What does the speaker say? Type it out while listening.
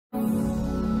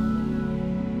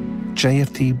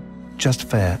JFD, just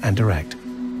fair and direct.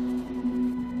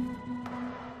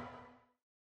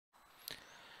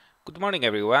 Good morning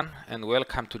everyone and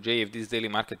welcome to JFD's daily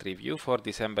market review for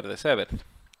December the 7th.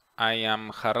 I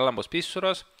am Charalambos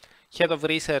Pissouros, head of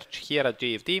research here at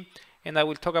JFD, and I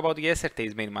will talk about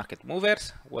yesterday's main market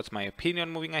movers, what's my opinion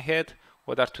moving ahead,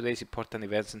 what are today's important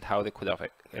events and how they could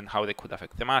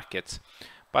affect the markets.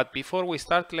 But before we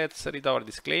start, let's read our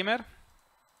disclaimer.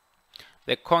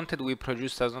 The content we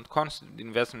produce does not constitute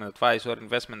investment advice or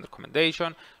investment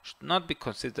recommendation, should not be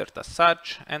considered as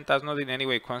such, and does not in any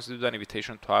way constitute an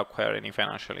invitation to acquire any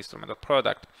financial instrument or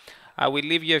product. I will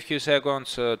leave you a few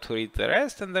seconds to read the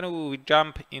rest, and then we will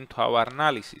jump into our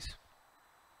analysis.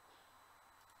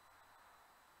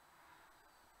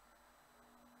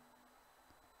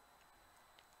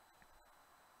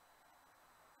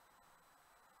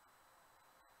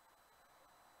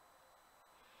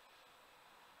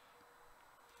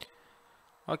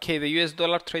 Okay, the US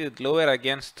dollar traded lower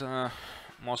against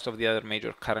most of the other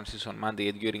major currencies on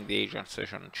Monday during the Asian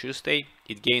session on Tuesday.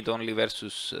 It gained only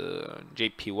versus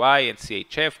JPY and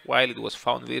CHF, while it was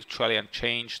found virtually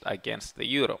unchanged against the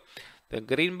euro. The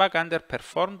greenback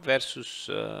underperformed versus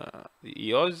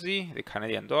the Aussie, the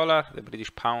Canadian dollar, the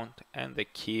British pound, and the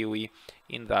Kiwi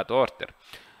in that order.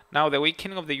 Now, the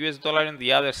weakening of the US dollar and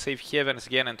the other safe havens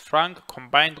yen and franc,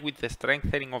 combined with the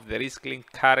strengthening of the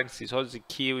risk-linked currencies Aussie,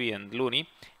 Kiwi, and Loonie,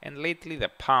 and lately the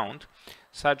pound,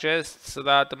 suggests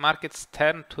that the markets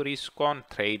turned to risk-on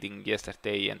trading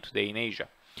yesterday and today in Asia.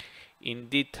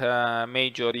 Indeed,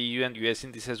 major EU and US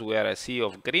indices were a sea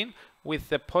of green, with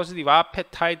the positive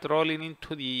appetite rolling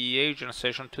into the Asian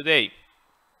session today.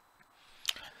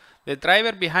 The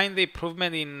driver behind the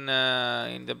improvement in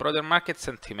the broader market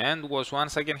sentiment was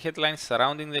once again headlines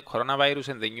surrounding the coronavirus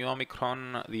and the new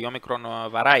Omicron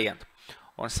variant.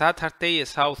 On Saturday, a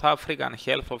South African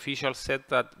health official said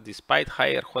that despite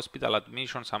higher hospital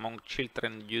admissions among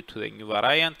children due to the new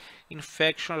variant,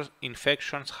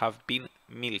 infections have been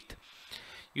mild.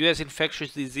 US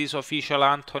infectious disease official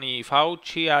Anthony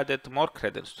Fauci added more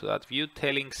credence to that view,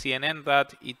 telling CNN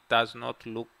that it does not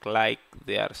look like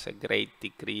there's a great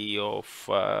degree of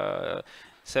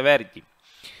severity.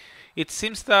 It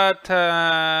seems that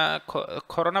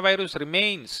coronavirus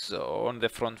remains on the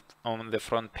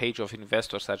front page of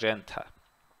investors' agenda.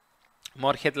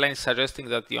 More headlines suggesting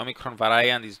that the Omicron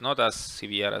variant is not as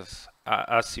severe as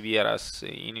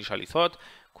initially thought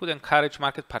could encourage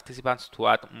market participants to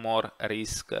add more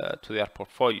risk to their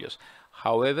portfolios.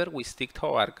 However, we stick to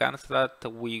our guns that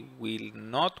we will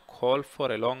not call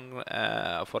for a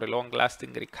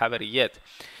long-lasting recovery yet.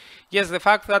 Yes, the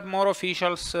fact that more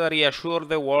officials reassure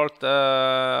the world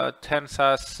tells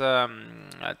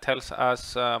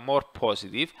us more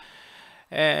positive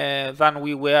than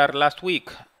we were last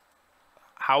week.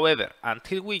 However,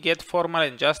 until we get formal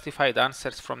and justified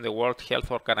answers from the World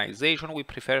Health Organization, we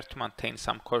prefer to maintain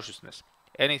some cautiousness.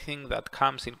 Anything that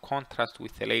comes in contrast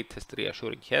with the latest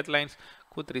reassuring headlines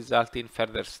could result in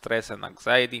further stress and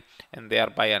anxiety, and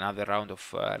thereby another round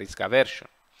of risk aversion.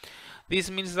 This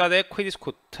means that equities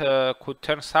could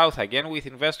turn south again, with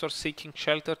investors seeking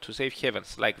shelter to safe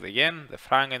havens like the yen, the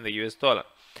franc, and the US dollar.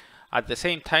 At the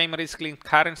same time, risk-linked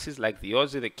currencies like the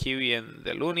Aussie, the Kiwi, and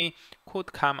the Loonie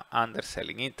could come under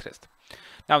selling interest.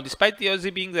 Now, despite the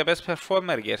Aussie being the best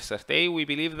performer yesterday, we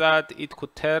believe that it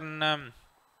could turn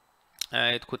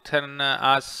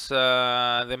as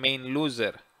the main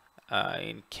loser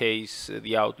in case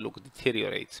the outlook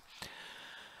deteriorates.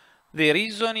 The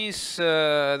reason is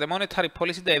the monetary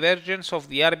policy divergence of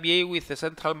the RBA with the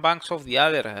central banks of the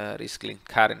other risk-linked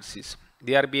currencies.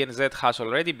 The RBNZ has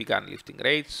already begun lifting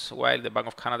rates, while the Bank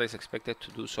of Canada is expected to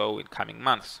do so in coming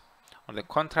months. On the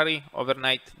contrary,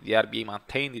 overnight, the RBA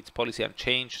maintained its policy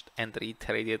unchanged and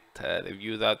reiterated the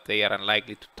view that they are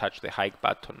unlikely to touch the hike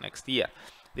button next year.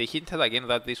 They hinted again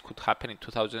that this could happen in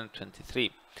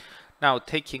 2023. Now,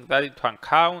 taking that into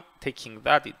account,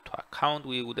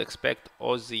 we would expect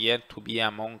Aussie yen to be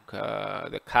among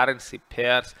the currency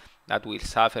pairs that will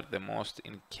suffer the most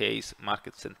in case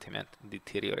market sentiment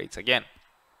deteriorates again.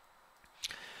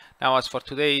 Now, as for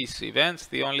today's events,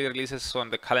 the only releases on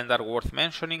the calendar worth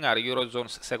mentioning are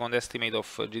Eurozone's second estimate of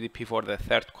GDP for the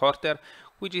third quarter,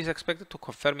 which is expected to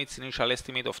confirm its initial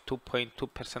estimate of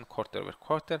 2.2%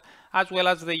 quarter-over-quarter, as well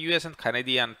as the US and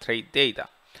Canadian trade data.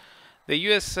 The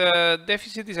US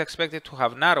deficit is expected to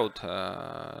have narrowed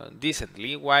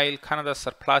decently, while Canada's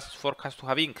surplus is forecast to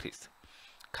have increased.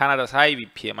 Canada's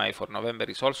IV PMI for November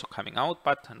is also coming out,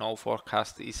 but no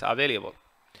forecast is available.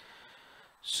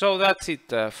 So that's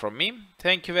it from me.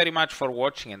 Thank you very much for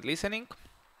watching and listening.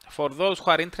 For those who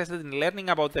are interested in learning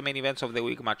about the main events of the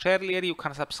week much earlier, you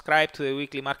can subscribe to the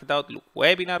weekly Market Outlook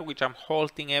webinar, which I'm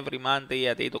holding every Monday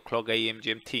at 8 o'clock AM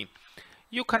GMT.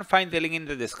 You can find the link in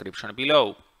the description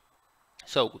below.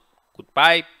 So,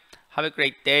 goodbye, have a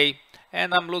great day,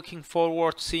 and I'm looking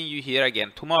forward to seeing you here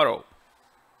again tomorrow.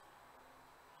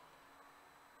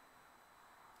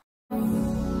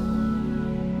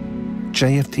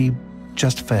 JFT,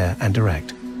 just fair and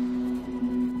direct.